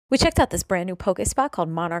We checked out this brand new poke spot called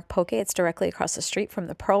Monarch Poke. It's directly across the street from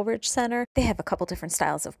the Pearl Ridge Center. They have a couple different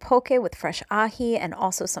styles of poke with fresh ahi and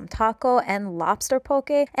also some taco and lobster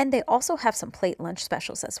poke. And they also have some plate lunch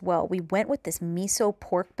specials as well. We went with this miso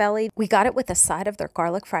pork belly. We got it with a side of their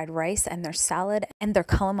garlic fried rice and their salad and their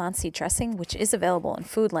calamansi dressing, which is available in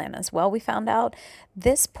Foodland as well, we found out.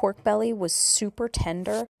 This pork belly was super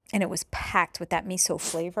tender and it was packed with that miso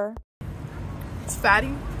flavor. It's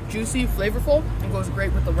fatty, juicy, flavorful, and goes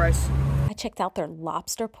great with the rice. I checked out their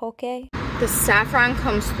lobster poke. The saffron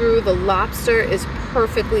comes through, the lobster is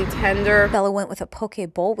perfectly tender. Bella went with a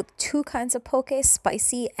poke bowl with two kinds of poke,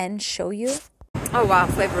 spicy and shoyu. Oh wow,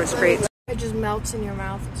 flavor is great. It just melts in your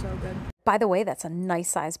mouth, it's so good. By the way, that's a nice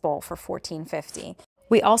size bowl for $14.50.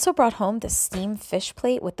 We also brought home the steamed fish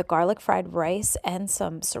plate with the garlic fried rice and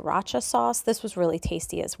some sriracha sauce. This was really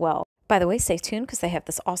tasty as well. By the way, stay tuned because they have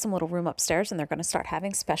this awesome little room upstairs and they're going to start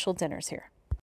having special dinners here.